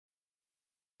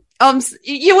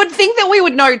You would think that we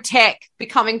would know tech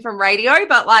coming from radio,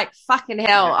 but like fucking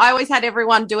hell, I always had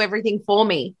everyone do everything for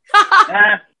me.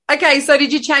 Okay, so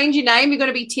did you change your name? You're going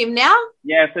to be Tim now?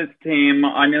 Yes, it's Tim.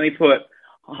 I nearly put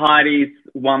Heidi's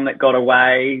one that got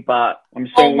away, but I'm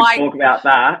sure we'll talk about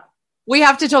that. We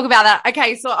have to talk about that.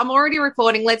 Okay, so I'm already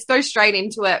recording. Let's go straight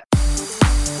into it.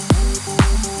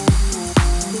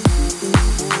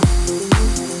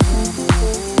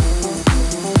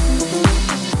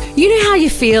 You know how you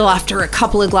feel after a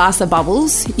couple of glass of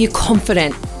bubbles? You're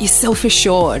confident, you're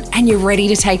self-assured, and you're ready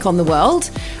to take on the world?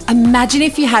 Imagine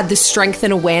if you had the strength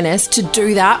and awareness to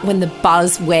do that when the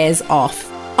buzz wears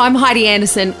off. I'm Heidi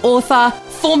Anderson, author,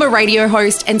 former radio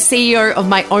host, and CEO of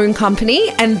my own company,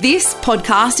 and this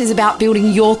podcast is about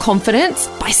building your confidence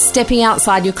by stepping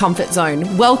outside your comfort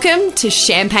zone. Welcome to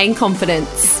Champagne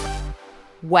Confidence.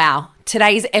 Wow,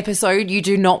 today's episode you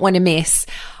do not want to miss.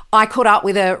 I caught up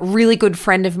with a really good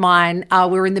friend of mine. We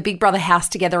were in the Big Brother house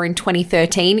together in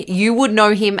 2013. You would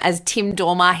know him as Tim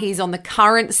Dormer. He's on the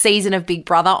current season of Big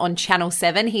Brother on Channel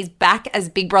 7. He's back as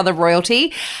Big Brother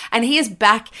royalty, and he is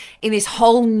back in this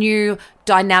whole new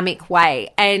dynamic way.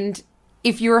 And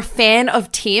if you're a fan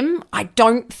of Tim, I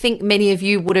don't think many of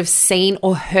you would have seen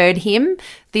or heard him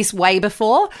this way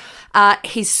before.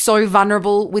 He's so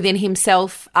vulnerable within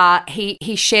himself.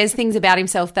 He shares things about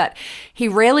himself that he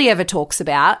rarely ever talks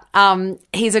about.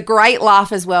 He's a great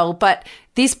laugh as well, but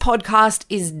this podcast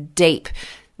is deep.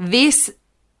 This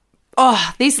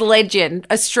legend,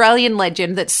 Australian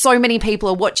legend that so many people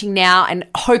are watching now and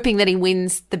hoping that he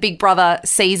wins the Big Brother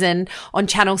season on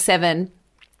Channel 7,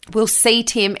 will see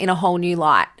Tim in a whole new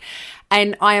light.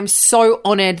 And I am so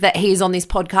honoured that he's on this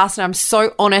podcast, and I'm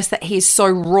so honest that he is so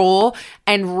raw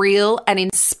and real and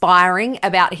inspiring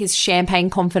about his champagne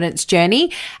confidence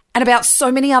journey and about so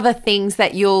many other things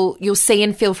that you'll see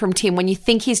and feel from Tim. When you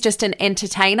think he's just an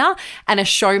entertainer and a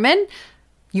showman,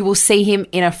 you will see him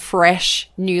in a fresh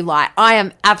new light. I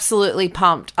am absolutely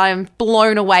pumped. I am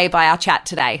blown away by our chat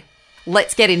today.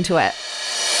 Let's get into it.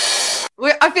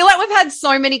 I feel like we've had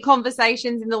so many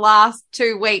conversations in the last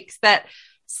 2 weeks that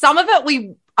some of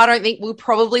it I don't think we'll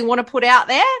probably want to put out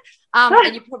there,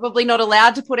 and you're probably not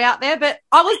allowed to put out there. But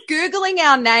I was Googling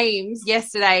our names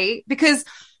yesterday because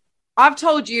I've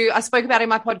told you, I spoke about in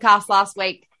my podcast last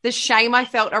week, the shame I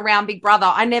felt around Big Brother.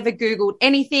 I never Googled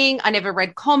anything. I never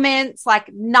read comments,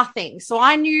 like nothing. So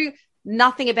I knew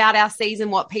nothing about our season,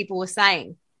 what people were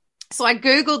saying. So I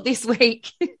Googled this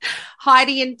week,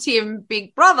 Heidi and Tim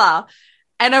Big Brother.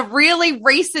 And a really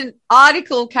recent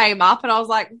article came up, and I was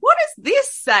like, what does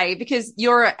this say? Because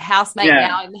you're a housemate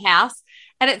now in the house.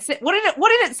 And it said, what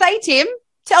did it say, Tim?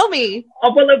 Tell me.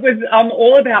 Oh, well, it was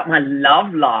all about my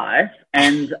love life.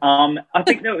 And I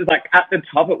think that it was like at the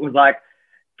top, it was like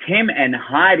Tim and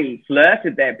Heidi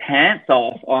flirted their pants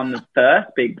off on the first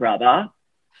Big Brother.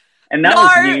 And that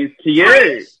was news to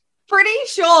you. Pretty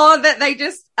sure that they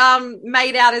just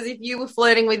made out as if you were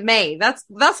flirting with me. That's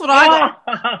what I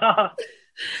got.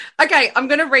 Okay, I'm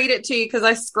going to read it to you because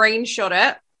I screenshot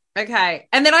it. Okay,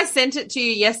 and then I sent it to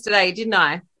you yesterday, didn't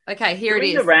I? Okay, here it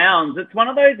is. Rounds. It's one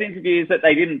of those interviews that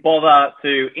they didn't bother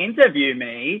to interview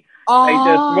me. Oh. They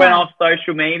just went off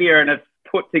social media and have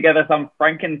put together some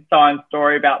Frankenstein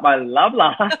story about my love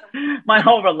life, my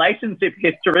whole relationship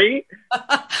history.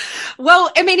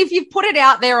 Well, I mean, if you put it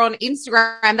out there on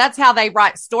Instagram, that's how they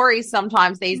write stories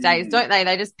sometimes these days, don't they?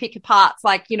 They just pick parts,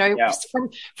 like, you know,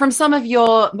 from some of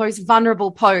your most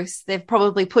vulnerable posts, they've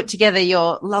probably put together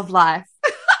your love life.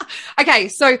 Okay,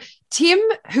 so Tim,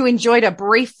 who enjoyed a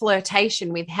brief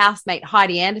flirtation with housemate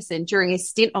Heidi Anderson during his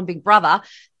stint on Big Brother,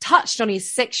 touched on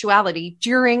his sexuality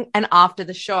during and after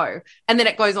the show. And then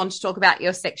it goes on to talk about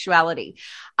your sexuality.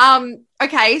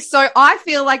 Okay, so I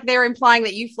feel like they're implying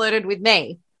that you flirted with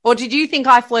me. Or did you think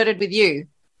I flirted with you?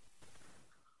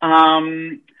 I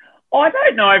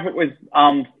don't know if it was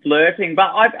flirting,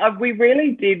 but we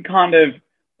really did kind of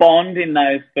bond in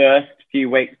those first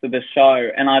few weeks of the show.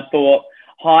 And I thought,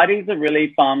 Heidi's a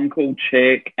really fun, cool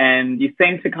chick, and you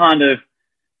seem to kind of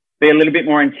be a little bit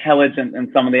more intelligent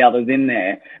than some of the others in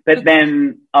there. But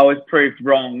then I was proved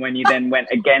wrong when you then went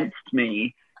against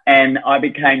me, and I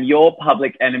became your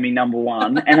public enemy number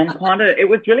one. And it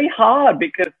was really hard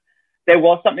because there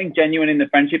was something genuine in the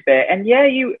friendship there. And yeah,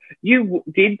 you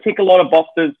did tick a lot of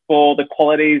boxes for the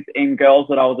qualities in girls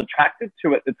that I was attracted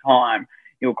to at the time.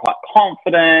 You were quite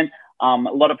confident, a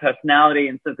lot of personality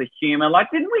and sense of humor.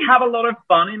 Like, didn't we have a lot of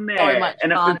fun in there? So much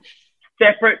and fun. It was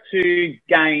separate to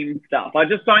game stuff. I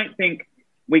just don't think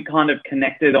we kind of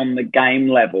connected on the game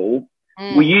level.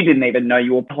 Well, you didn't even know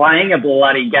you were playing a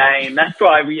bloody game. That's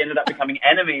why we ended up becoming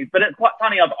enemies. But it's quite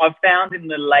funny. I've found in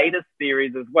the latest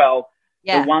series as well,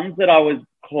 the ones that I was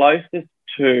closest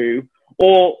to,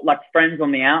 or like friends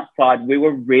on the outside, we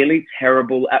were really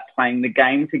terrible at playing the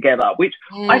game together, which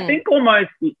I think almost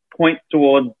points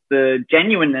towards the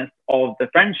genuineness of the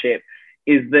friendship,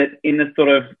 is that in the sort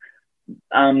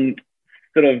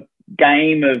of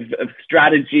game of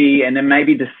strategy and then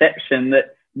maybe deception,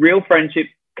 that real friendships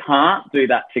can't do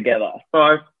that together.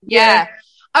 So yeah.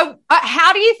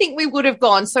 How do you think we would have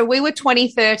gone? So we were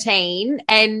 2013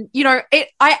 and, you know,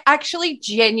 I actually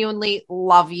genuinely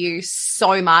love you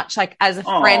so much, like as a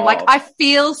friend. Like I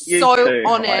feel so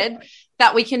honored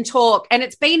that we can talk, and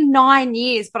it's been 9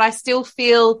 years, but I still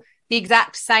feel the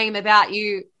exact same about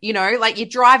you. You know, like you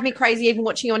drive me crazy even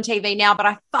watching you on TV now, but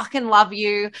I fucking love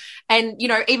you. And, you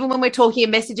know, even when we're talking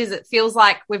in messages, it feels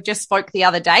like we've just spoke the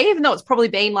other day, even though it's probably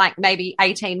been like maybe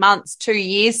 18 months, 2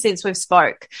 years since we've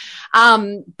spoke.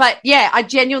 But yeah, I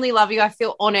genuinely love you. I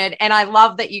feel honored. And I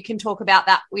love that you can talk about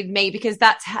that with me, because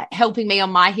that's helping me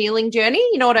on my healing journey.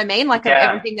 You know what I mean? Like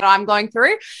everything that I'm going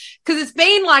through, because it's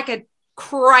been like a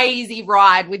crazy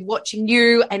ride with watching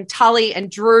you and Tully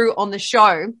and Drew on the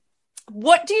show.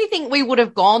 What do you think we would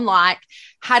have gone like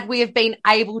had we have been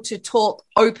able to talk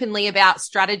openly about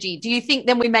strategy? Do you think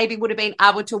then we maybe would have been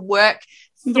able to work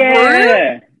through?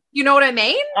 Yeah. You know what I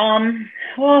mean?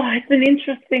 Well, it's an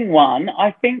interesting one.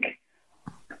 I think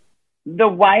the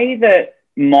way that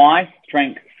my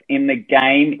strength in the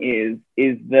game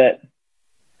is that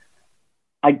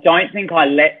I don't think I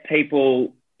let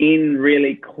people in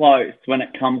really close when it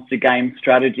comes to game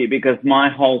strategy, because my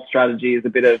whole strategy is a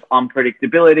bit of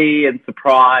unpredictability and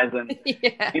surprise,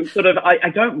 and sort of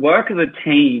I don't work as a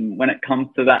team when it comes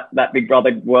to that Big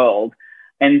Brother world.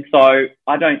 And so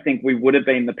I don't think we would have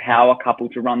been the power couple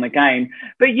to run the game.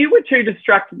 But you were too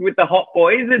distracted with the hot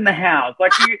boys in the house.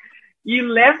 Like you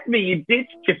left me, you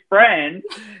ditched your friend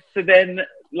to then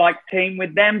like team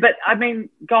with them. But I mean,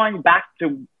 going back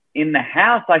to in the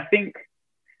house, I think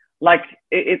like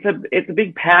it's a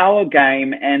big power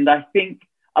game, and I think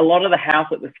a lot of the house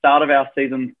at the start of our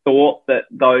season thought that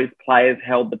those players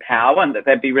held the power and that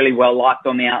they'd be really well liked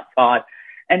on the outside.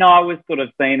 And I was sort of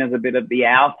seen as a bit of the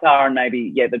outer and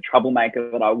maybe, the troublemaker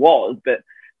that I was, but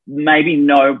maybe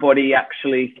nobody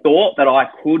actually thought that I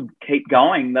could keep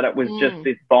going, that it was just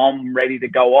this bomb ready to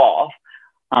go off.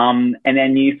 And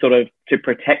then you sort of to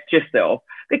protect yourself,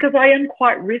 because I am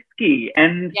quite risky,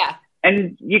 and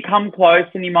you come close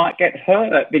and you might get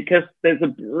hurt, because there's a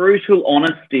brutal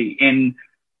honesty in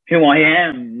who I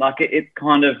am. Like it's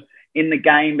kind of in the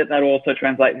game, but that also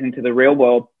translates into the real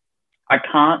world. I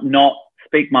can't not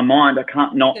speak my mind. I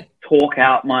can't not talk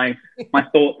out my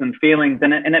thoughts and feelings.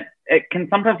 And it can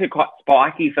sometimes be quite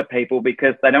spiky for people,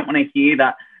 because they don't want to hear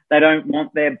that. They don't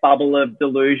want their bubble of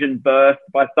delusion burst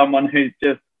by someone who's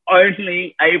just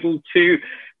only able to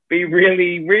be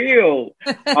really real,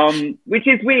 which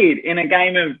is weird in a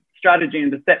game of strategy and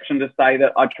deception to say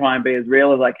that I try and be as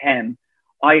real as I can.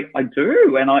 I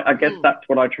do, and I guess that's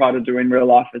what I try to do in real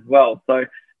life as well. So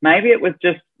maybe it was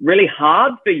just really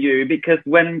hard for you, because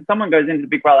when someone goes into the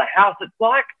Big Brother house, it's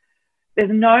like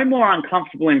there's no more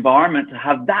uncomfortable environment to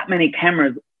have that many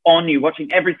cameras on you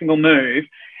watching every single move,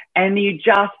 and you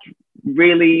just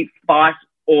really fight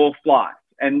or flight.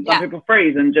 And some people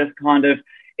freeze and just kind of,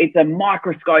 it's a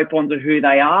microscope onto who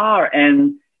they are,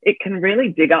 and it can really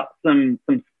dig up some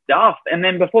stuff. And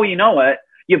then before you know it,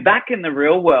 you're back in the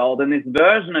real world, and this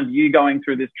version of you going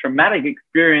through this traumatic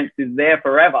experience is there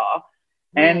forever.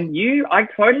 And I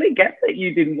totally get that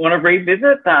you didn't want to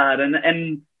revisit that.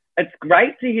 And it's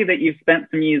great to hear that you've spent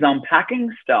some years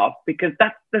unpacking stuff, because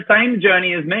that's the same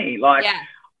journey as me. Like,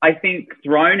 I think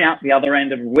thrown out the other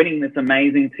end of winning this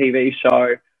amazing TV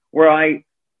show where I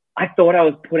thought I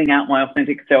was putting out my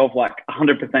authentic self like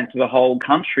 100% to the whole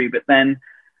country, but then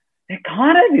it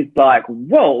kind of is like,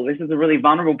 whoa, this is a really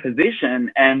vulnerable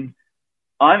position, and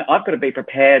I've got to be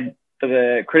prepared for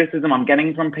the criticism I'm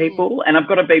getting from people, and I've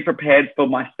got to be prepared for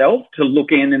myself to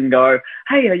look in and go,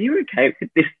 hey, are you okay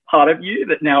with this part of you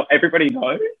that now everybody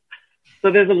knows?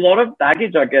 So there's a lot of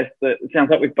baggage, I guess, that it sounds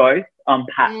like we've both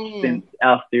unpacked since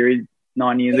our series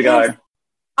 9 years ago.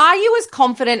 Are you as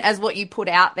confident as what you put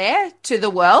out there to the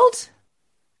world?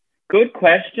 Good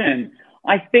question.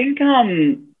 I think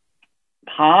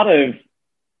part of,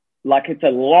 like, it's a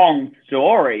long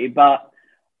story, but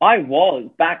I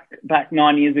was back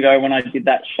 9 years ago when I did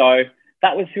that show.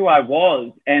 That was who I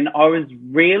was, and I was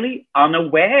really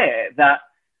unaware that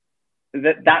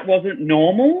wasn't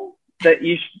normal. That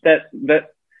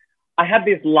I had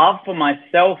this love for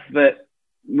myself that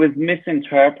was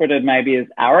misinterpreted maybe as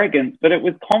arrogance, but it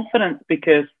was confidence,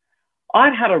 because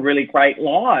I'd had a really great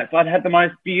life. I'd had the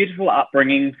most beautiful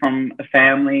upbringing from a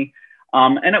family,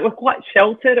 and it was quite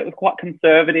sheltered. It was quite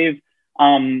conservative.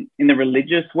 in the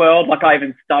religious world. Like, I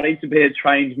even studied to be a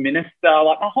trained minister.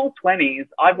 Like, my whole 20s,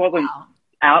 I wasn't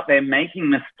out there making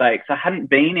mistakes. I hadn't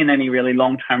been in any really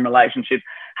long-term relationships,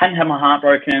 hadn't had my heart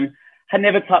broken, had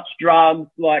never touched drugs.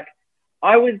 Like,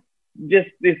 I was just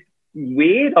this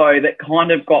weirdo that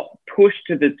kind of got pushed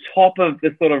to the top of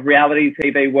the sort of reality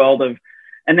TV world of,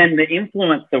 and then the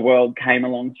influencer world came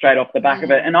along straight off the back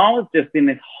of it. And I was just in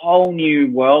this whole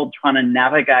new world trying to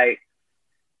navigate.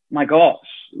 My gosh,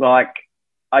 like,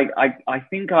 I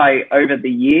think I, over the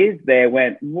years there,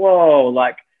 went, whoa,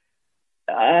 like,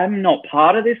 I'm not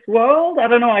part of this world. I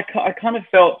don't know. I kind of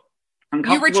felt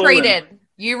uncomfortable.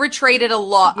 You retreated a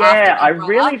lot. Yeah, after I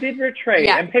really did retreat.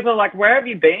 Yeah. And people are like, where have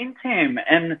you been, Tim?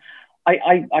 And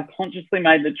I consciously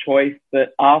made the choice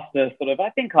that after sort of, I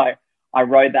think I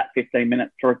rode that 15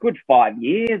 minutes for a good 5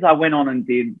 years. I went on and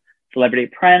did Celebrity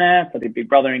Apprentice. I did Big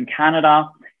Brother in Canada.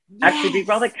 Yes. Actually, Big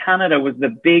Brother Canada was the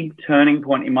big turning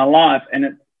point in my life. And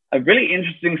it's a really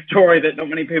interesting story that not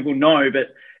many people know, but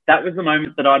that was the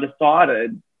moment that I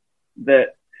decided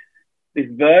that this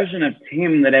version of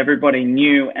Tim that everybody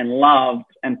knew and loved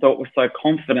and thought was so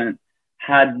confident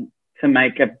had to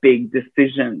make a big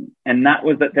decision. And that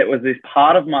was that there was this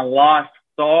part of my life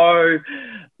so,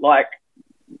 like,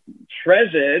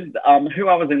 treasured, who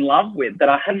I was in love with, that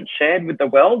I hadn't shared with the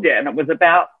world yet. And it was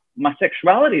about my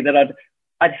sexuality, that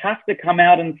I'd have to come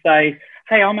out and say,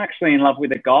 hey, I'm actually in love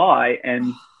with a guy,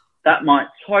 and that might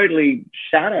totally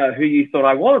shatter who you thought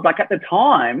I was. Like, at the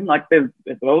time, like, there's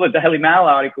all the Daily Mail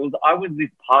articles, I was this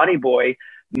party boy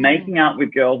making out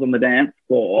with girls on the dance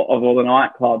floor of all the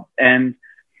nightclubs. And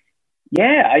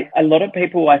yeah, a lot of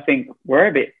people, I think, were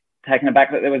a bit taken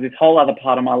aback that there was this whole other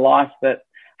part of my life that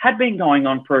had been going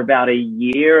on for about a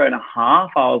year and a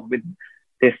half. I was with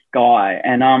this guy,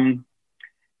 and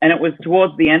it was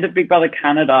towards the end of Big Brother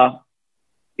Canada.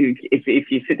 If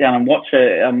you sit down and watch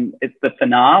it, it's the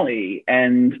finale,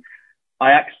 and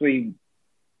I actually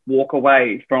walk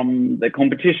away from the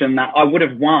competition that I would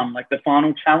have won, like the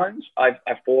final challenge. I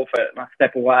forfeit and I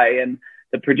step away, and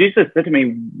the producer said to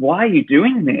me, why are you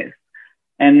doing this?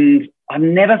 And I've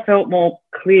never felt more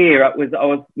clear. I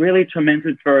was really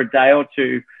tormented for a day or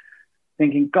two,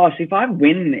 thinking, gosh, if I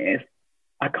win this,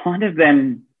 I kind of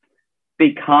then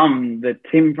become the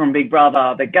Tim from Big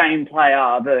Brother, the game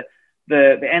player,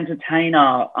 the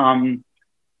entertainer.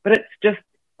 But it's just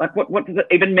like, what does it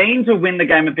even mean to win the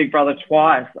game of Big Brother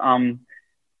twice?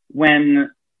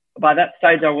 When by that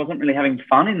stage I wasn't really having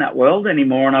fun in that world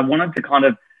anymore, and I wanted to kind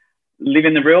of live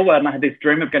in the real world. And I had this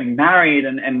dream of getting married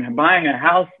and buying a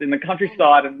house in the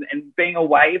countryside and being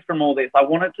away from all this. I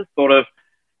wanted to sort of,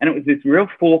 and it was this real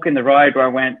fork in the road where I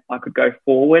went, I could go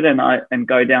forward and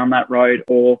go down that road,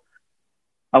 or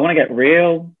I want to get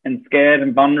real and scared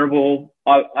and vulnerable.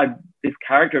 This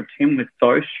character of Tim was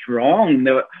so strong.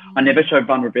 I never showed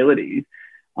vulnerabilities.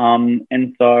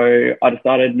 And so I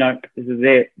decided, nope, this is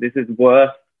it. This is worth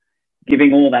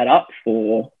giving all that up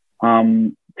for,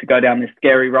 to go down this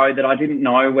scary road that I didn't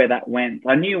know where that went.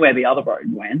 I knew where the other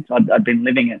road went. I'd been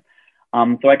living it.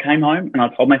 So I came home and I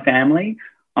told my family,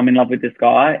 I'm in love with this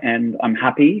guy and I'm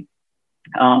happy.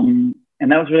 And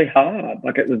that was really hard.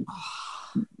 Like, it was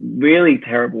really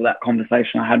terrible, that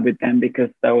conversation I had with them, because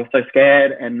they were so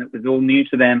scared and it was all new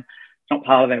to them. It's not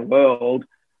part of their world.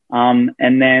 And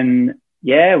then,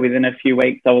 yeah, within a few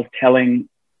weeks, I was telling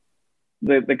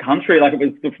the country, like, it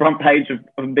was the front page of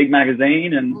a big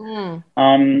magazine. And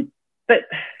but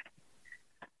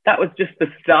that was just the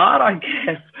start, I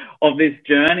guess, of this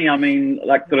journey. I mean,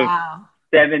 like, sort of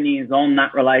 7 years on,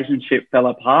 that relationship fell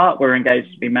apart. We're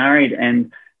engaged to be married,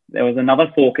 and there was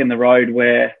another fork in the road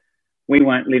where we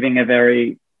weren't living a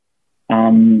very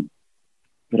sort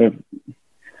of,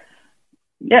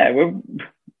 yeah, we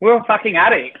were fucking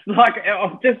addicts. Like,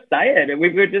 I'll just say it.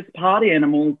 We were just party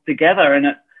animals together,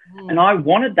 and I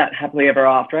wanted that happily ever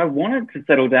after. I wanted to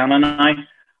settle down, and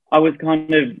I was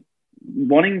kind of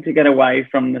wanting to get away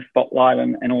from the spotlight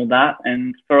and all that,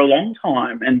 and for a long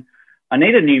time. And I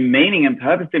needed new meaning and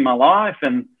purpose in my life.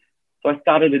 And so I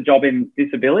started a job in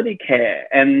disability care,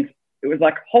 and it was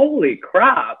like, holy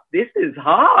crap, this is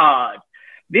hard.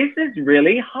 This is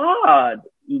really hard,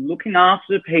 looking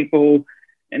after people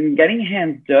and getting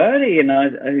hands dirty. And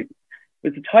it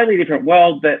was a totally different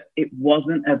world, but it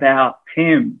wasn't about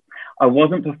Tim. I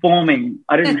wasn't performing.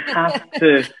 I didn't have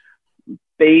to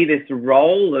be this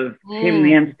role of Tim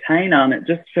the entertainer, and it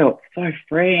just felt so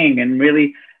freeing and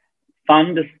really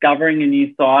fun, discovering a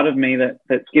new side of me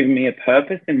that's given me a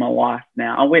purpose in my life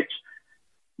now, which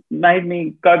made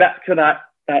me go back to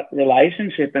that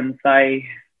relationship and say,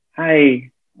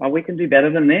 hey, we can do better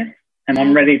than this, and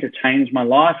I'm ready to change my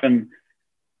life, and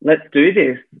let's do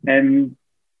this. And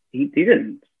he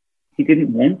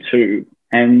didn't want to.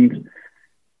 And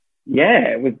yeah,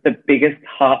 it was the biggest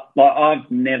heart. Like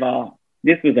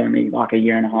this was only like a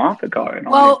year and a half ago. And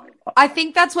I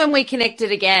think that's when we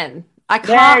connected again. I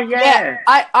can't. Yeah.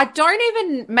 I don't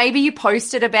even. Maybe you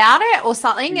posted about it or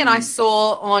something, and I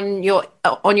saw on your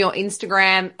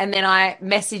Instagram, and then I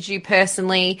messaged you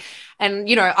personally, and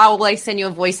I always send you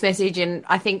a voice message, and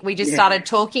I think we just started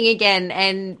talking again,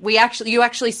 and you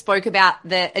actually spoke about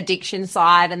the addiction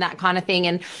side and that kind of thing,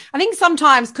 and I think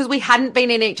sometimes because we hadn't been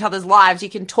in each other's lives, you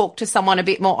can talk to someone a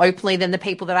bit more openly than the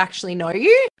people that actually know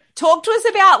you. Talk to us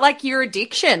about like your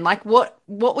addiction. Like what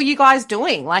were you guys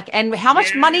doing? Like, and how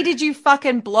much money did you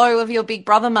fucking blow of your big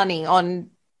brother money on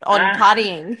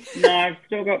partying? No, I've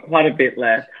still got quite a bit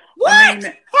left. What? I mean,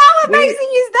 how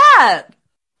amazing is that?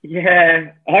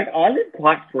 Yeah, I live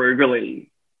quite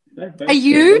frugally. Are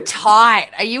you tight?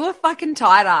 Are you a fucking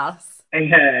tight ass?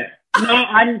 Yeah. No,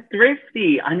 I'm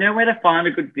thrifty. I know where to find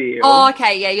a good deal. Oh,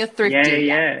 okay. Yeah, you're thrifty.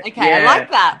 Yeah. Okay, yeah.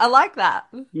 I like that.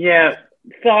 Yeah.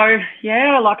 So,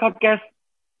 yeah, like I guess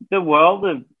the world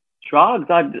of drugs,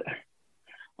 I'd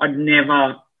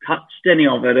never touched any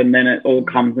of it, and then it all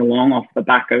comes along off the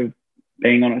back of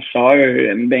being on a show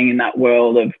and being in that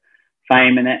world of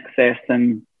fame and excess,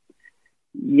 and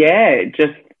yeah,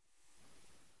 just,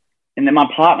 and then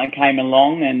my partner came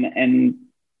along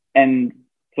and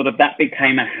sort of that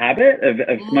became a habit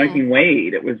of smoking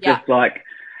weed. It was just like,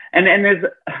 and there's,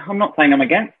 I'm not saying I'm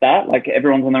against that, like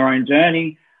everyone's on their own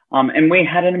journey. And we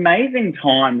had an amazing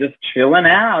time just chilling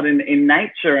out in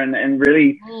nature and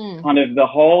really kind of the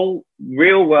whole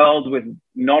real world was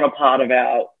not a part of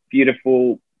our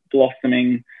beautiful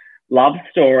blossoming love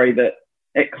story, that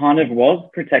it kind of was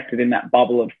protected in that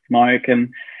bubble of smoke.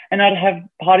 And I'd have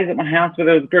parties at my house where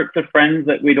there was groups of friends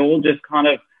that we'd all just kind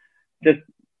of just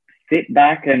sit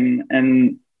back and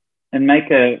make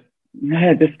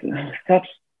such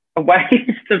a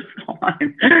waste of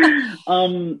time.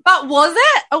 But was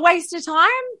it a waste of time?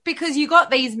 Because you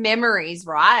got these memories,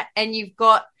 right? And you've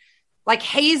got, like,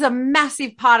 he's a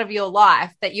massive part of your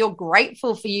life that you're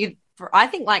grateful for, I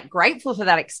think, like, grateful for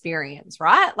that experience,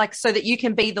 right? Like, so that you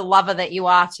can be the lover that you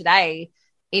are today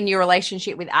in your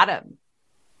relationship with Adam.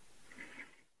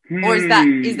 Or is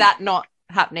that not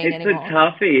happening anymore? It's a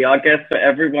toughie, I guess, for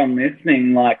everyone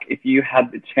listening. Like, if you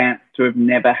had the chance to have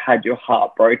never had your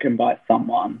heart broken by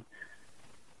someone,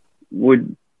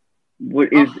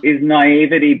 is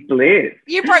naivety bliss?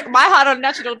 You broke my heart on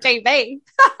national TV.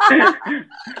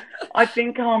 I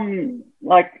think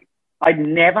like I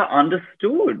never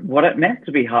understood what it meant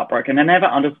to be heartbroken. I never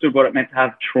understood what it meant to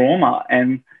have trauma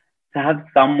and to have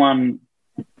someone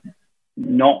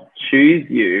not choose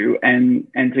you and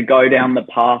to go down the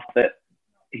path that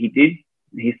he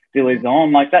still is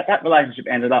on. Like that relationship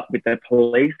ended up with the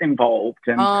police involved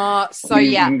and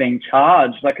him being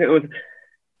charged. Like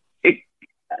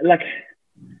like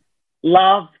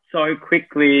love so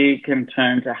quickly can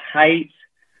turn to hate,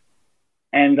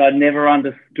 and I never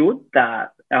understood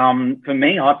that. For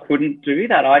me, I couldn't do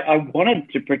that. I wanted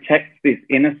to protect this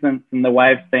innocence and the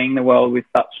way of seeing the world with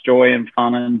such joy and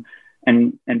fun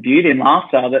and beauty and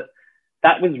laughter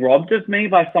that was robbed of me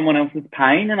by someone else's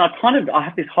pain. And I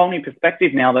have this whole new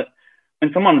perspective now that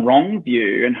when someone wrongs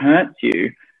you and hurts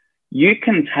you, you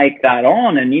can take that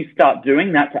on and you start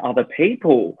doing that to other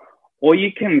people, or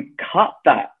you can cut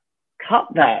that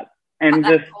and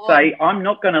just say, I'm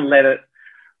not going to let it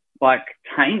like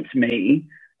taint me,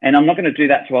 and I'm not going to do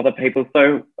that to other people.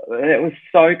 So it was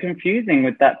so confusing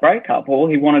with that breakup. All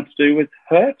he wanted to do was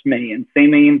hurt me and see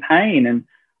me in pain. And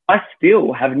I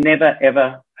still have never,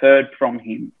 ever heard from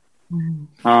him.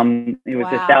 He was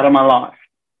just out of my life.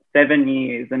 7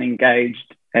 years and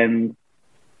engaged and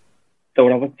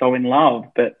thought I was so in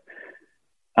love. But,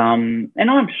 and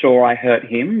I'm sure I hurt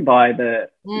him by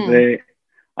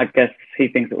I guess he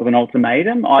thinks it was an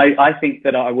ultimatum. I think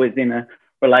that I was in a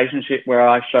relationship where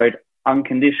I showed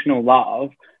unconditional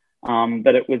love,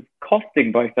 but it was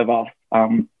costing both of us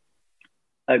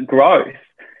growth.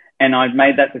 And I've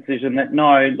made that decision that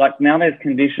no, like now there's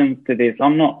conditions to this.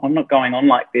 I'm not going on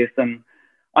like this. And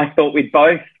I thought we'd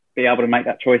both be able to make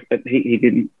that choice, but he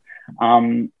didn't.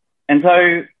 And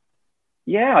so,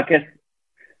 yeah, I guess,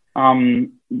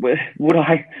 do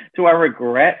I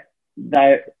regret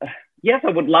that? Yes,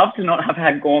 I would love to not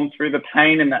have gone through the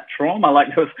pain and that trauma.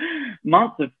 Like there was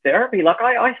months of therapy. Like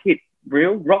I hit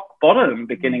real rock bottom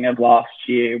beginning of last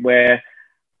year where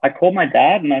I called my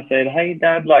dad and I said, hey,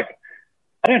 Dad, like,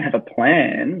 I don't have a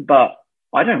plan, but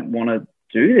I don't want to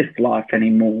do this life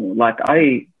anymore. Like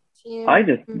I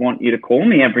just want you to call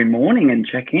me every morning and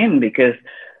check in because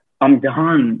I'm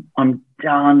done. I'm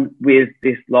done with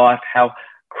this life, how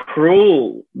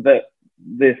cruel that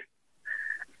this,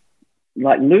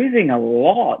 like, losing a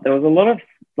lot. There was a lot of,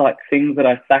 like, things that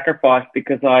I sacrificed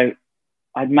because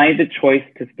I'd made the choice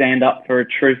to stand up for a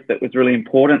truth that was really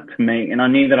important to me. And I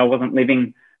knew that I wasn't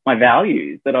living my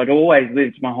values, that I'd always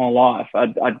lived my whole life.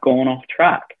 I'd gone off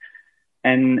track.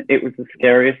 And it was the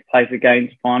scariest place again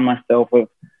to find myself of,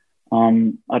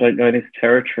 I don't know this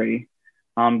territory.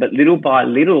 But little by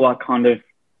little, I kind of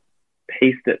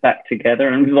pieced it back together,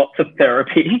 and lots of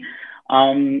therapy.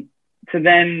 To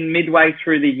then midway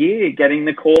through the year, getting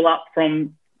the call up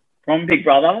from Big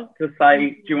Brother to say,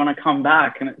 do you want to come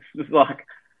back? And it's just like,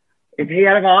 if he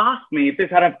had have asked me, if this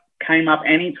had have came up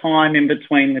any time in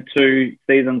between the two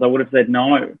seasons, I would have said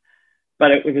no.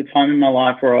 But it was a time in my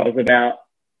life where I was about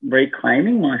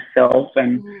reclaiming myself.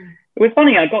 And it was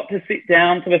funny, I got to sit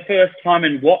down for the first time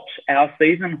and watch our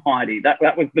season, Heidi. That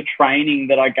was the training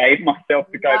that I gave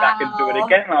myself to go back and do it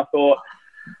again. And I thought,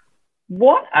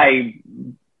 what a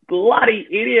bloody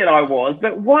idiot I was,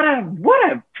 but what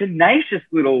a tenacious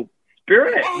little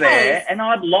spirit there. And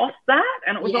I'd lost that.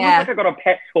 And it was almost like I got a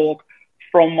pep talk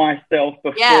from myself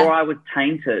before I was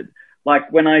tainted.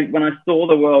 Like when I saw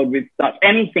the world with such,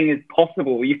 anything is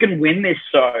possible. You can win this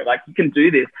show. Like, you can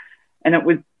do this. And it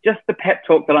was just the pep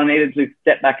talk that I needed to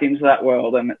step back into that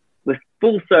world. And it's the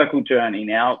full circle journey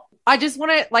now. I just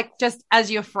want to, like, just as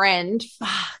your friend,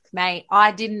 fuck, mate,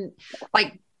 I didn't,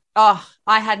 like, I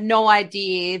had no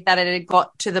idea that it had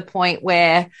got to the point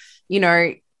where, you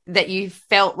know, that you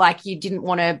felt like you didn't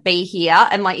want to be here.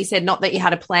 And like you said, not that you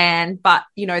had a plan, but,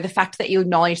 you know, the fact that you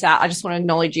acknowledge that, I just want to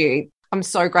acknowledge you. I'm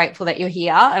so grateful that you're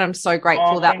here, and I'm so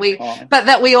grateful that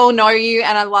we all know you,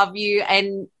 and I love you.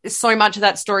 And so much of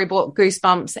that story brought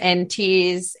goosebumps and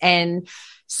tears and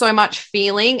so much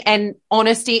feeling and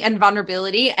honesty and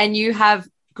vulnerability. And you have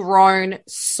grown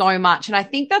so much. And I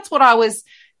think that's what I was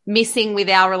missing with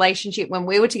our relationship when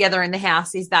we were together in the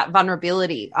house, is that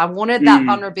vulnerability. I wanted that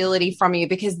vulnerability from you,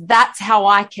 because that's how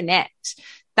I connect.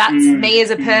 That's me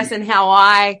as a person, how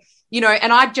I, you know,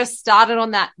 and I just started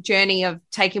on that journey of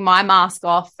taking my mask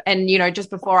off, and, you know,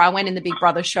 just before I went in the Big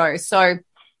Brother show. So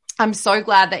I'm so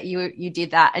glad that you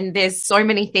did that. And there's so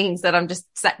many things that I'm just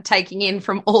taking in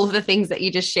from all of the things that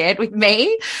you just shared with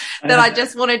me, that I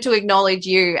just wanted to acknowledge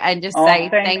you and just say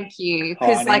thank you.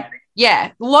 Because, like,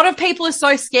 a lot of people are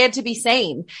so scared to be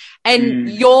seen. And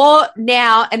you're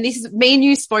now, and this is, me and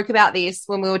you spoke about this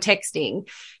when we were texting,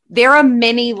 there are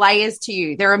many layers to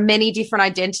you. There are many different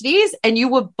identities, and you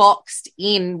were boxed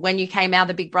in when you came out of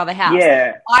the Big Brother house.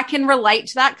 Yeah. I can relate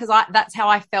to that, because that's how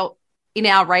I felt in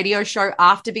our radio show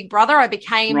after Big Brother. I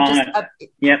became just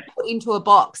put into a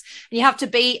box. And you have to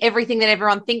be everything that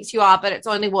everyone thinks you are, but it's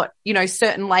only what, you know,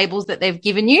 certain labels that they've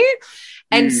given you.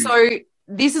 And so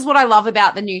this is what I love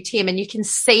about the new Tim, and you can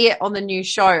see it on the new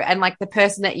show, and like the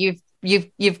person that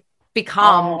you've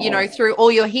become, you know, through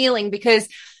all your healing, because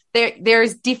there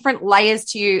is different layers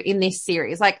to you in this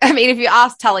series. Like, I mean, if you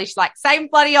ask Tully, she's like, same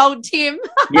bloody old Tim.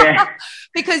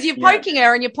 Because you're poking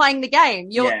her and you're playing the game.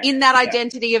 You're in that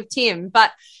identity of Tim.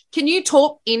 But can you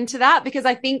talk into that? Because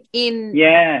I think in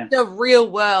the real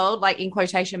world, like in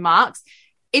quotation marks,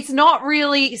 it's not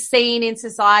really seen in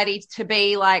society to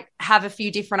be like, have a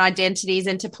few different identities,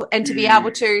 and to be able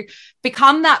to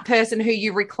become that person who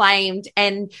you reclaimed,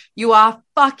 and you are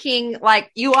fucking,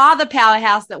 like, you are the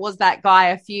powerhouse that was that guy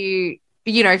a few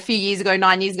years ago,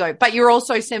 9 years ago, but you're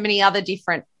also so many other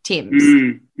different Tims.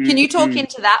 Can you talk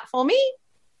into that for me?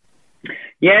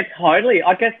 Yeah, totally.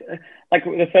 I guess, like,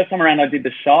 the first time around I did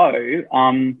the show,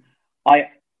 I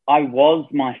was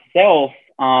myself,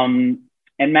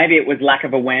 and maybe it was lack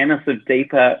of awareness of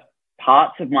deeper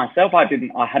parts of myself. I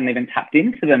hadn't even tapped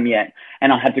into them yet,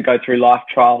 and I had to go through life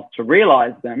trials to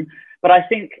realize them. But I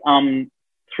think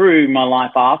through my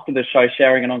life after the show,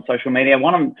 sharing it on social media,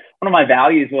 one of my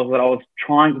values was that I was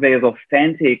trying to be as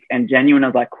authentic and genuine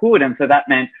as I could. And so that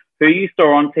meant who you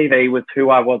saw on TV was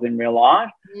who I was in real life,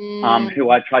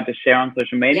 who I tried to share on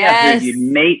social media, who you'd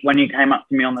meet when you came up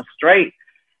to me on the street.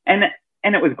 And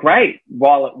it was great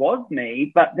while it was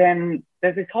me, but then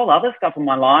there's this whole other stuff in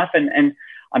my life. And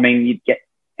I mean, you'd get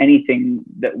anything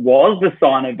that was the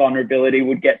sign of vulnerability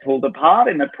would get pulled apart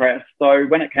in the press. So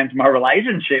when it came to my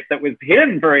relationship that was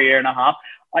hidden for a year and a half,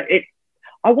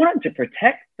 I wanted to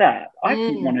protect that. I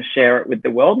didn't want to share it with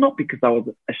the world, not because I was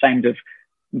ashamed of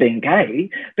being gay,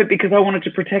 but because I wanted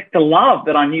to protect the love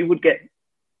that I knew would get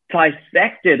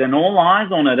dissected and all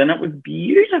eyes on it. And it was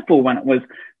beautiful when it was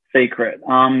secret.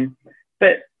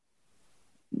 But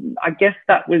I guess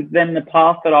that was then the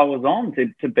path that I was on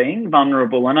to being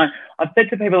vulnerable. And I've said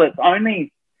to people, it's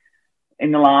only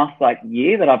in the last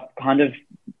year that I've kind of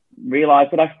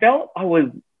realized that I felt I was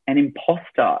an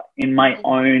imposter in my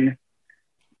own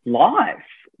life.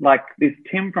 Like this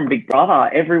Tim from Big Brother,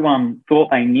 everyone thought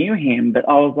they knew him, but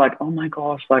I was like, oh my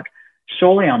gosh, like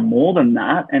surely I'm more than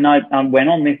that. And I went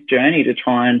on this journey to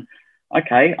try and,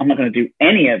 okay, I'm not going to do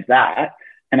any of that,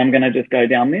 and I'm going to just go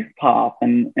down this path.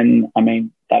 And I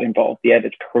mean, that involved,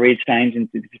 the career change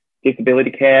into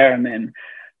disability care, and then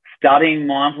studying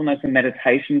mindfulness and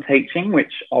meditation teaching,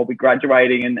 which I'll be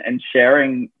graduating and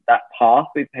sharing that path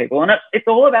with people. And it's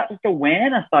all about just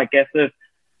awareness, I guess, of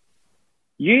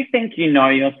you think you know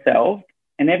yourself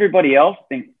and everybody else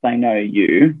thinks they know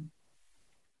you,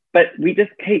 but we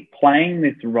just keep playing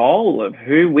this role of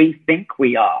who we think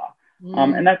we are.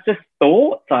 And that's just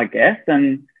thoughts, I guess,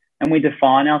 and we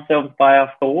define ourselves by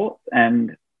our thoughts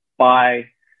and by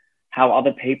how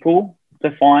other people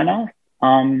define us.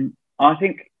 I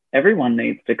think everyone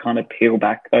needs to kind of peel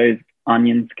back those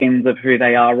onion skins of who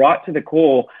they are right to the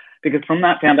core, because from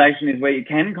that foundation is where you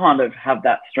can kind of have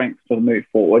that strength to move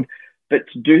forward. But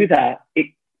to do that,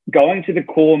 going to the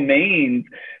core means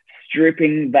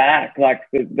stripping back like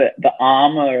the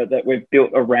armor that we've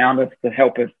built around us to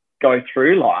help us go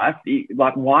through life.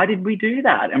 Like, why did we do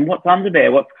that? And what's under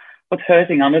there? What's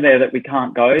hurting under there that we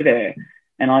can't go there?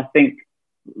 And I think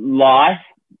life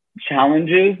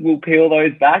challenges will peel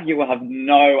those back. You will have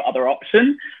no other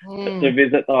option but to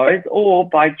visit those, or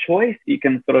by choice you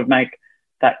can sort of make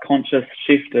that conscious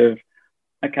shift of,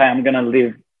 okay, I'm going to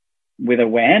live with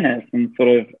awareness and sort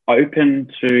of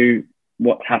open to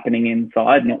what's happening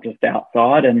inside, not just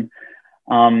outside. And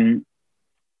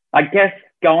I guess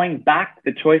going back,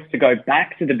 the choice to go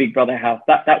back to the Big Brother house,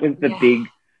 that was the big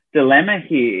dilemma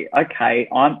here. Okay,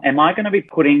 am I going to be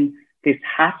putting this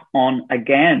hat on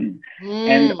again?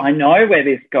 And I know where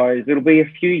this goes. It'll be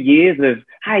a few years of,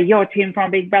 hey, you're Tim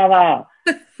from Big Brother,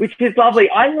 which is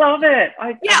lovely. I love it.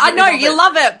 I know you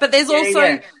love it, but there's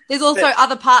also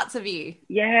other parts of you.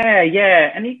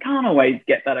 Yeah, and you can't always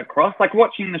get that across. Like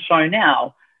watching the show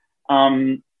now,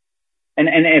 and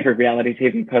every reality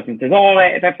TV person says, oh,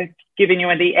 they're giving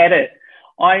you the edit.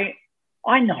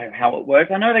 I know how it works.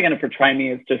 I know they're going to portray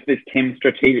me as just this Tim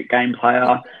strategic game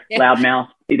player, loudmouth,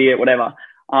 idiot, whatever.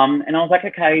 And I was like,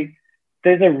 okay,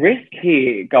 there's a risk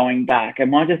here going back.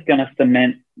 Am I just going to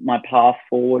cement my path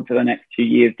forward for the next 2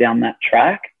 years down that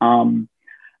track?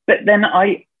 But then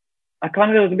I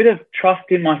kind of, there was a bit of trust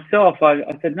in myself.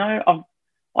 I said, no,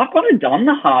 I've kind of done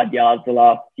the hard yards the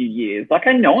last few years. Like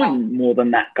I know I'm more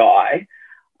than that guy.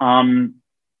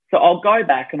 So I'll go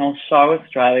back and I'll show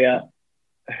Australia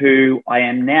who I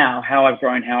am now, how I've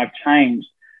grown, how I've changed,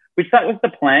 which that was the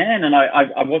plan. And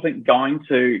I wasn't going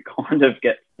to kind of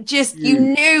get... You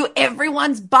knew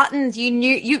everyone's buttons. You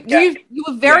knew, you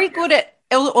were very good at,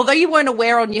 although you weren't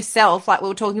aware on yourself, like we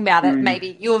were talking about it,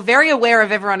 maybe, you were very aware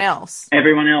of everyone else.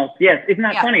 Everyone else, yes. Isn't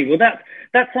that funny? Well,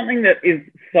 that's something that is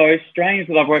so strange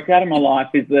that I've worked out in my life,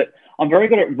 is that I'm very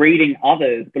good at reading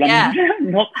others, but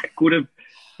I'm not good at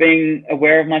being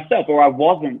aware of myself, or I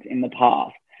wasn't in the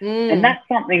past. And that's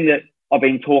something that I've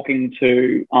been talking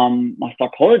to my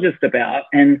psychologist about,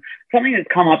 and something that's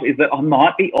come up is that I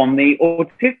might be on the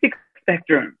autistic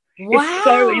spectrum. Wow. It's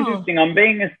so interesting. I'm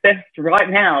being assessed right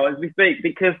now as we speak,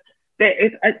 because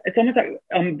it's almost like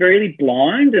I'm really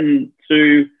blind and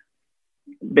to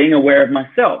being aware of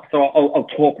myself. So I'll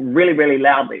talk really, really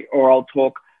loudly, or I'll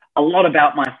talk a lot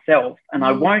about myself, and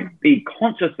I won't be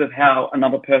conscious of how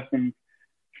another person's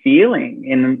feeling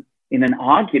in an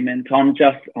argument. I'm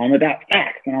about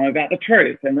facts and I'm about the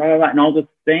truth and blah, blah, blah, and I'll just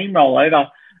steamroll over.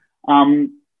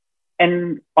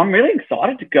 And I'm really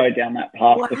excited to go down that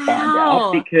path to find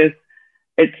out, because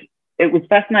it was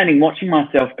fascinating watching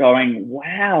myself going,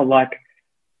 wow, like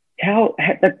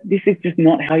this is just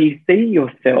not how you see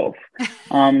yourself.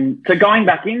 So going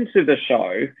back into the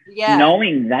show,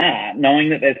 knowing that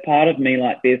there's part of me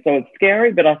like this, so it's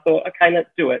scary, but I thought, okay, let's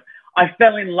do it. I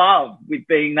fell in love with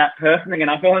being that person again.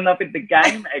 I fell in love with the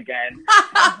game again.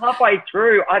 Halfway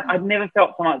through, I'd never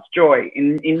felt so much joy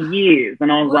in years.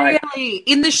 And I was really?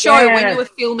 In the show, when you were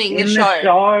filming the show? In the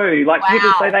show. Like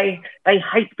people say they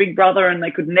hate Big Brother and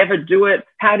they could never do it.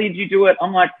 How did you do it?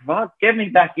 I'm like, fuck, get me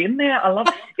back in there. I love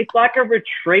it. It's like a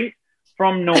retreat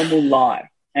from normal life.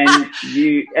 And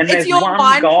there's your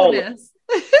one goal.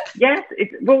 Yes,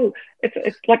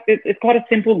 it's quite a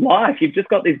simple life. You've just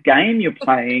got this game you're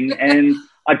playing, and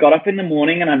I got up in the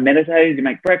morning and I meditated. You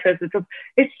make breakfast.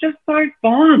 It's just so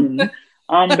fun,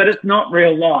 but it's not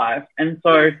real life. And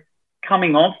so,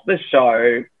 coming off the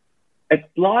show,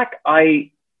 it's like I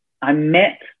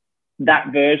met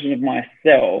that version of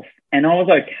myself, and I was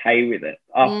okay with it.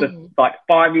 After like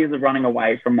 5 years of running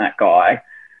away from that guy,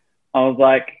 I was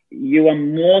like, you are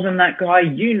more than that guy.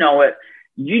 You know it.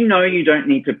 you know you don't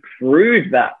need to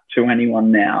prove that to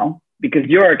anyone now because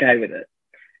you're okay with it.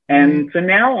 And so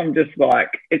now I'm just like,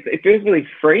 it feels really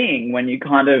freeing when you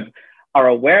kind of are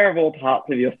aware of all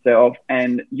parts of yourself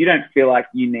and you don't feel like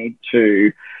you need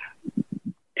to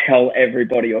tell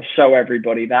everybody or show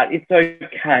everybody that. It's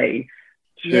okay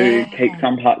to keep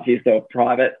some parts of yourself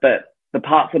private, but the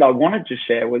parts that I wanted to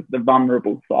share was the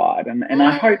vulnerable side. And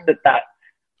I hope that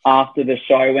after the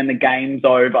show, when the game's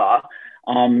over,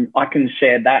 I can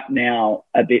share that now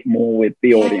a bit more with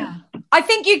the audience. I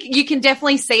think you can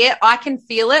definitely see it. I can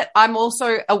feel it. I'm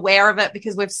also aware of it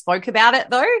because we've spoke about it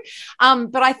though.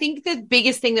 But I think the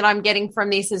biggest thing that I'm getting from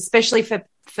this, especially for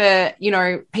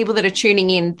people that are tuning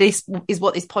in, this is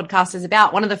what this podcast is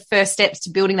about. One of the first steps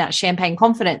to building that champagne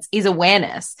confidence is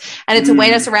awareness. And it's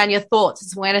awareness around your thoughts.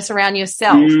 It's awareness around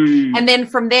yourself. And then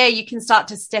from there, you can start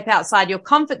to step outside your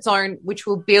comfort zone, which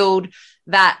will build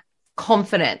that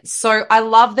confidence. So I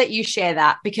love that you share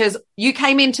that because you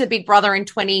came into Big Brother in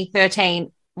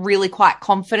 2013 really quite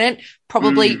confident,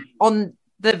 probably on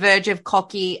the verge of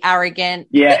cocky, arrogant.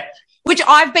 Yeah. Which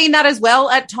I've been that as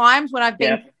well at times when I've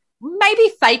been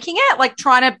maybe faking it, like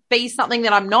trying to be something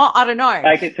that I'm not. I don't know.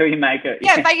 Fake it till you make it.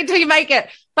 Yeah, fake it till you make it.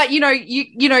 But you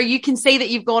can see that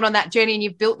you've gone on that journey and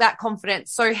you've built that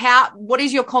confidence. So what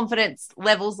is your confidence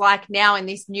levels like now in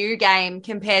this new game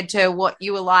compared to what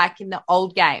you were like in the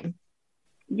old game?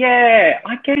 Yeah,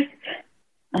 I guess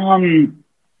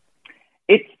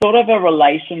it's sort of a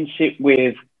relationship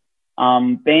with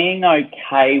being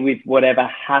okay with whatever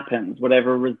happens,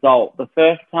 whatever result. The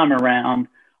first time around,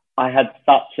 I had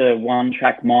such a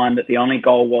one-track mind that the only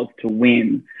goal was to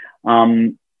win.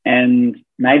 And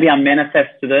maybe I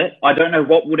manifested it. I don't know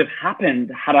what would have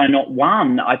happened had I not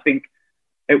won. I think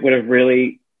it would have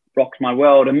really rocked my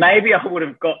world. And maybe I would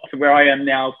have got to where I am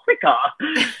now quicker.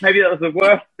 Maybe that was the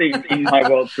worst thing in my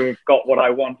world to have got what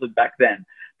I wanted back then.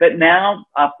 But now,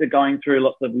 after going through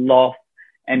lots of loss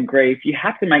and grief, you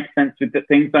have to make sense with that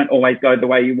things don't always go the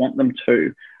way you want them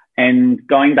to. And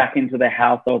going back into the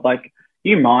house, I was like,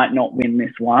 you might not win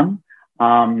this one,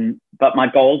 but my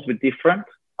goals were different.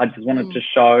 I just wanted to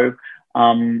show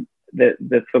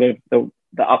the sort of the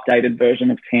updated version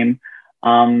of Tim.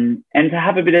 And to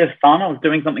have a bit of fun. I was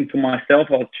doing something for myself.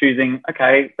 I was choosing,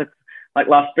 okay,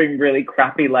 life's been really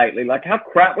crappy lately. Like, how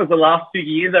crap was the last 2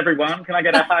 years, everyone? Can I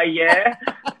get a hey, yeah?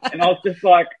 And I was just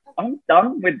like, I'm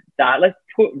done with that. Let's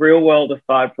put real world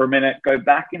aside for a minute, go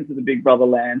back into the Big Brother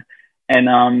land.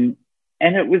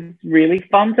 And it was really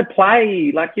fun to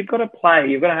play. Like, you've got to play.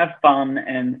 You've got to have fun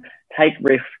and take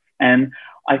risks. And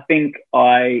I think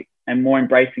I am more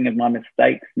embracing of my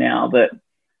mistakes now that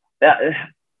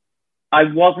I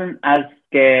wasn't as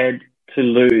scared to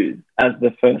lose as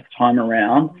the first time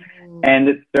around. And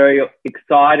it's very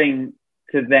exciting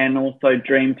to then also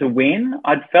dream to win.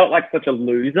 I'd felt like such a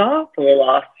loser for the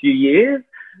last few years.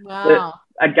 Wow.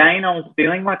 But again, I was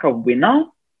feeling like a winner.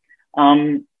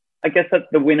 I guess that's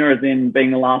the winner as in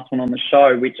being the last one on the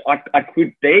show, which I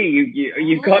could be.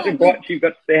 You've got to watch. You've got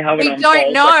to see how it unfolds. We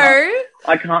don't know.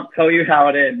 I can't tell you how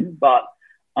it ends, but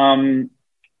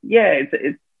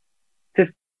it's to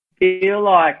feel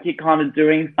like you're kind of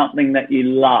doing something that you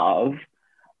love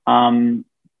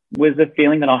was a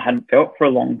feeling that I hadn't felt for a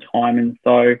long time, and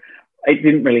so it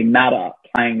didn't really matter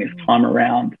playing this time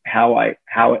around how it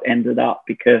ended up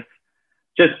because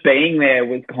just being there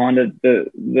was kind of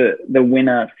the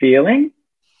winner feeling.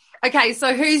 Okay,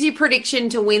 so who's your prediction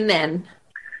to win then?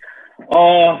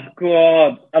 Oh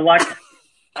God,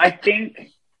 I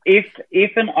think if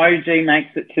an OG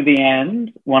makes it to the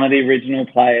end, one of the original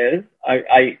players,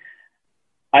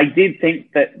 I did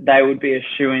think that they would be a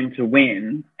shoo-in to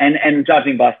win. And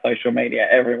judging by social media,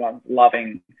 everyone's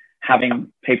loving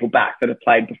having people back that have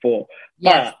played before.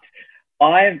 Yes. But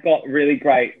I've got really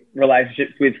great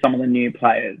relationships with some of the new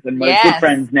players, and we're good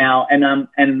friends now.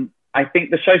 And I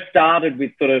think the show started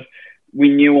with sort of, we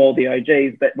knew all the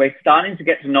OGs, but we're starting to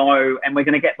get to know, and we're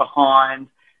going to get behind,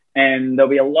 and there'll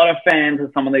be a lot of fans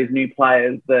of some of these new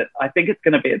players that I think it's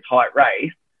going to be a tight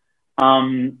race.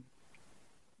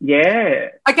 Yeah.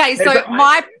 Okay, so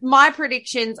my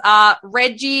predictions are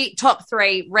Reggie, top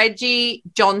three, Reggie,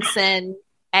 Johnson,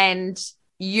 and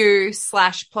you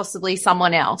 / possibly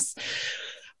someone else.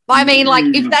 I mean, like,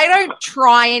 if they don't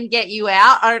try and get you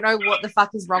out, I don't know what the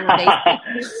fuck is wrong with these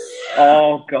people.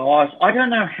 Oh, gosh. I don't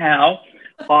know how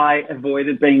I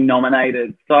avoided being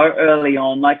nominated so early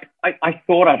on. Like, I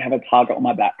thought I'd have a target on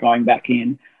my back going back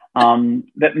in.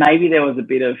 That maybe there was a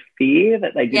bit of fear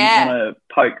that they didn't want to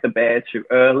poke the bear too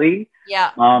early.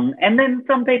 Yeah. And then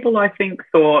some people, I think,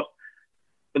 thought,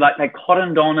 like, they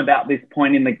cottoned on about this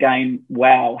point in the game,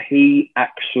 wow, he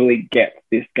actually gets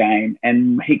this game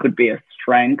and he could be a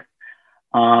strength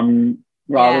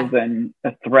rather than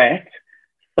a threat.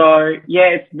 So, yeah,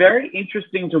 it's very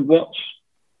interesting to watch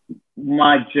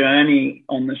my journey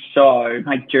on the show.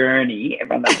 My journey.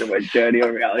 Everyone knows the word journey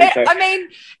on reality show. I mean,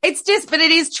 it's just, but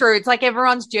it is true. It's like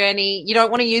everyone's journey. You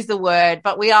don't want to use the word,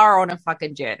 but we are on a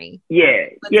fucking journey. Yeah,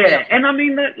 and I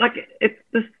mean that, like, it's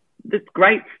this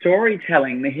great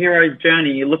storytelling, the hero's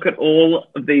journey. You look at all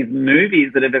of these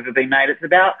movies that have ever been made. It's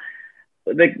about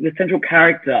the central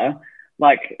character.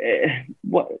 Like,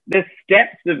 there's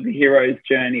steps of the hero's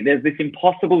journey. There's this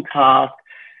impossible task.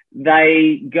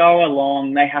 They go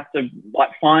along. They have to, like,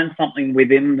 find something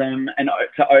within them and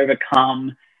to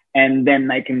overcome, and then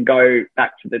they can go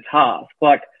back to the task.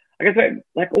 Like, I guess,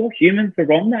 like, all humans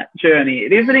are on that journey.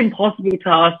 It is an impossible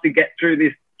task to get through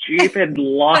this stupid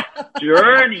life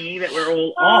journey that we're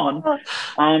all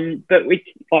on.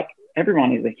 But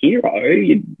everyone is a hero.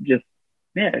 You just,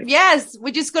 yeah. Yes,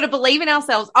 we just got to believe in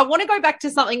ourselves. I want to go back to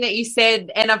something that you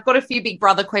said, and I've got a few Big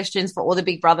Brother questions for all the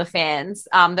Big Brother fans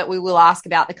that we will ask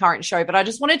about the current show. But I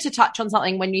just wanted to touch on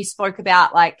something when you spoke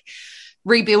about, like,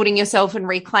 rebuilding yourself and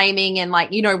reclaiming, and,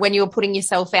 like, you know, when you're putting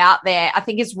yourself out there. I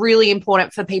think it's really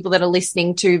important for people that are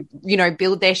listening to, you know,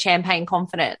 build their champagne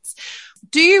confidence.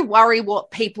 Do you worry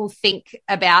what people think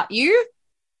about you?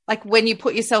 Like, when you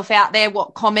put yourself out there,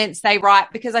 what comments they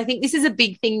write? Because I think this is a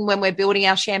big thing when we're building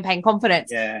our champagne confidence.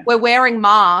 Yeah. We're wearing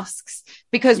masks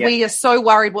because we are so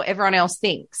worried what everyone else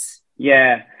thinks.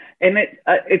 Yeah. And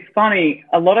it's funny.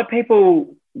 A lot of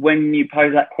people, when you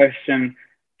pose that question,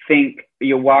 think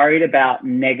you're worried about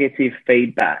negative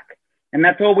feedback. And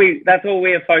that's all we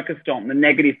are focused on, the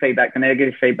negative feedback.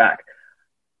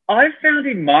 I've found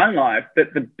in my life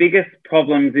that the biggest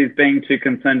problems is being too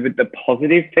concerned with the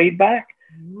positive feedback.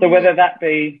 So whether that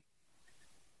be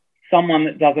someone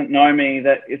that doesn't know me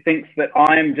that thinks that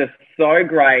I'm just so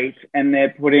great, and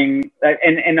they're putting,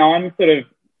 and I'm sort of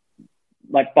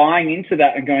like buying into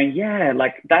that and going, yeah,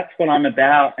 like, that's what I'm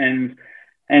about. And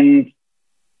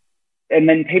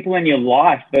then people in your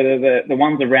life that are the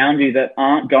ones around you that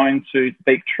aren't going to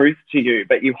speak truth to you,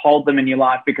 but you hold them in your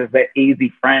life because they're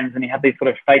easy friends, and you have these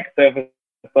sort of fake surface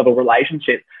level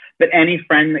relationships. But any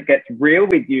friend that gets real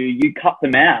with you, you cut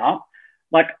them out.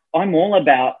 Like, I'm all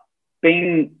about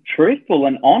being truthful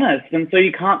and honest. And so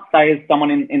you can't say, as someone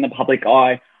in the public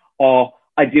eye, oh,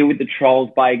 I deal with the trolls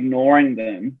by ignoring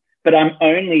them, but I'm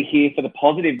only here for the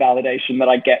positive validation that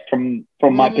I get from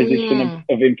my position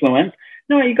of influence.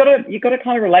 No, you got to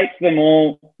kind of relate to them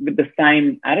all with the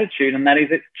same attitude, and that is,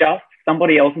 it's just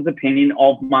somebody else's opinion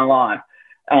of my life.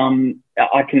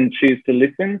 I can choose to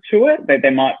listen to it.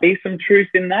 There might be some truth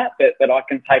in that I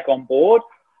can take on board,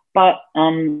 but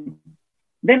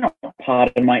they're not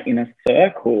part of my inner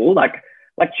circle. Like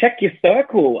check your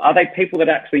circle. Are they people that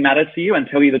actually matter to you and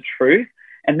tell you the truth?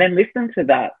 And then listen to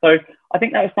that. So I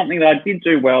think that was something that I did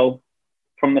do well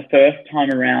from the first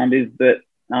time around, is that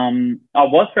I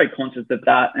was very conscious of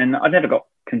that, and I never got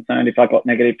concerned if I got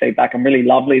negative feedback. I'm really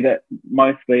lovely that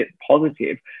mostly it's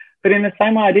positive. But in the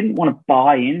same way, I didn't want to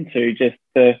buy into just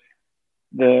the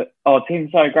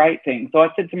Tim's so great thing. So I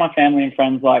said to my family and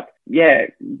friends, like, yeah,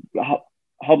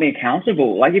 hold me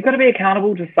accountable. Like, you've got to be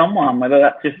accountable to someone, whether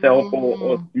that's yourself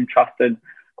or some trusted,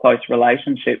 close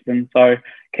relationships. And so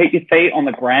keep your feet on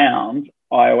the ground,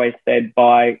 I always said,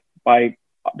 by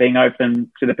being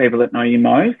open to the people that know you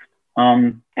most.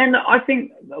 And I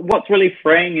think what's really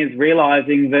freeing is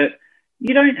realizing that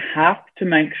you don't have to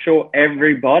make sure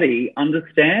everybody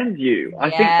understands you. I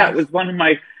think that was one of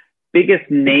my biggest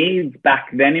needs back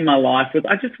then in my life, was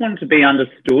I just wanted to be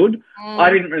understood. I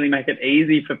didn't really make it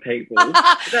easy for people.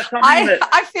 That's something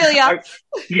I feel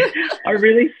you. I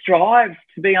really strived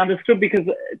to be understood, because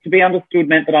to be understood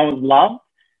meant that I was loved.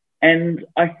 And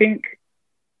I think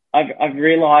I've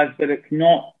realized that it's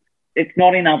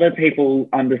not in other people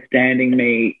understanding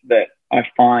me that I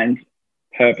find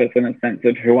purpose and a sense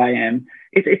of who I am.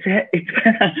 It's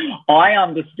I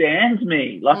understand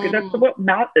me. Like, that's what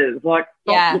matters. Like,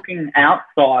 stop looking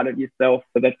outside of yourself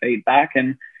for the feedback,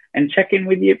 and check in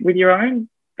with your own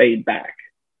feedback.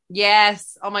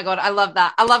 Yes. Oh my God. I love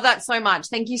that. I love that so much.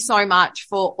 Thank you so much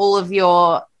for all of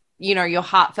your, your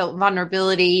heartfelt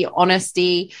vulnerability,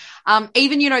 honesty.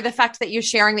 Even, the fact that you're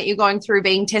sharing that you're going through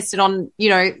being tested on,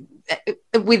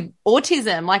 with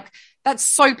autism, like, that's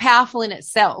so powerful in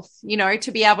itself,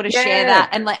 to be able to share that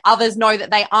and let others know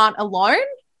that they aren't alone.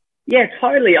 Yeah,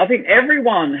 totally. I think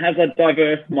everyone has a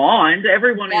diverse mind.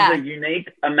 Everyone is a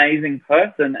unique, amazing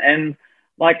person. And,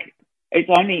 like, it's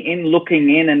only in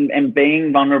looking in and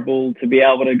being vulnerable to be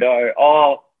able to go,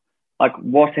 oh, like,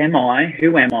 what am I?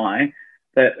 Who am I?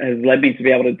 That has led me to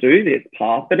be able to do this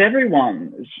path. But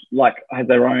everyone, like, has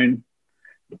their own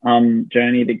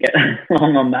journey to get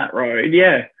along on that road.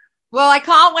 Yeah. Well, I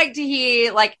can't wait to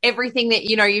hear like everything that,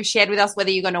 you've shared with us, whether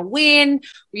you're going to win,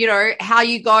 how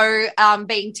you go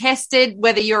being tested,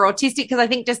 whether you're autistic, because I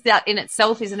think just that in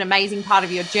itself is an amazing part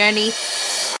of your journey.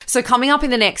 So coming up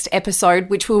in the next episode,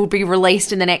 which will be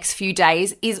released in the next few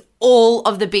days, is all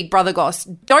of the Big Brother goss.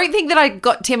 Don't think that I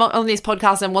got Tim on this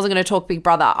podcast and wasn't going to talk Big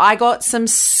Brother. I got some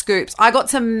scoops. I got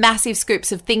some massive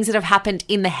scoops of things that have happened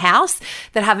in the house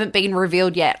that haven't been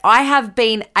revealed yet. I have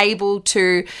been able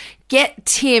to get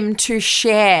Tim to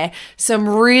share some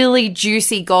really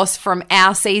juicy goss from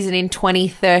our season in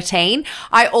 2013.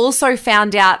 I also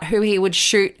found out who he would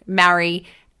shoot, marry,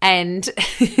 and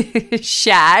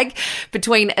shag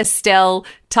between Estelle,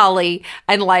 Tully,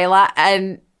 and Layla,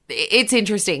 and it's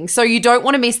interesting. So you don't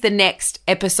want to miss the next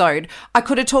episode. I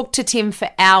could have talked to Tim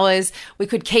for hours. We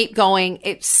could keep going.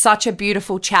 It's such a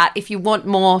beautiful chat. If you want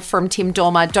more from Tim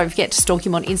Dormer, don't forget to stalk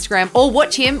him on Instagram or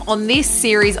watch him on this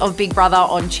series of Big Brother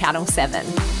on Channel 7.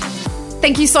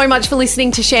 Thank you so much for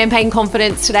listening to Champagne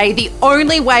Confidence today. The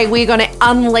only way we're going to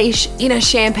unleash inner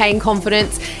champagne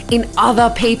confidence in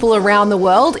other people around the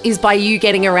world is by you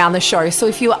getting around the show. So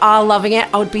if you are loving it,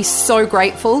 I would be so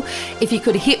grateful if you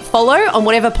could hit follow on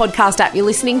whatever podcast app you're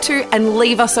listening to and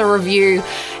leave us a review.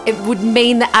 It would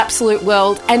mean the absolute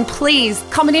world. And please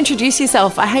come and introduce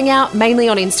yourself. I hang out mainly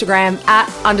on Instagram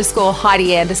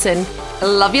 @_Heidi Anderson.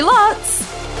 Love you lots.